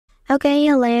Okay,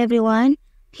 hello everyone.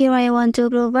 Here I want to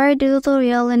provide a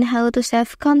tutorial on how to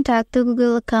save contact to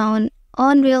Google account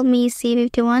on Realme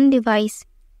C51 device.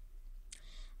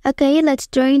 Okay, let's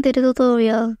join the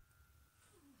tutorial.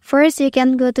 First, you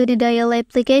can go to the dial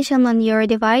application on your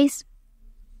device.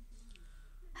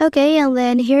 Okay, and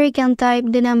then here you can type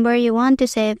the number you want to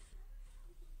save.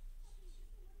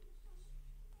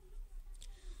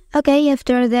 Okay,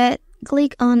 after that,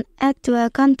 click on Add to a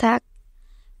contact.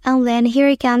 And then here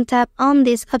you can tap on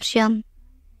this option.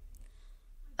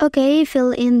 Okay,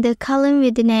 fill in the column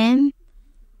with the name.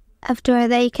 After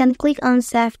that, you can click on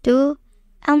Save To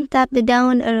and tap the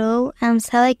down arrow and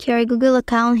select your Google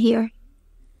account here.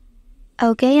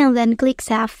 Okay, and then click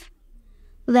Save.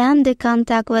 Then the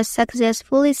contact was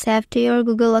successfully saved to your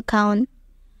Google account.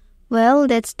 Well,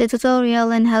 that's the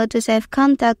tutorial on how to save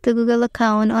contact to Google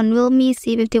account on Realme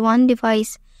C51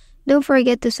 device. Don't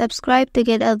forget to subscribe to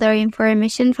get other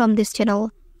information from this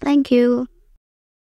channel. Thank you.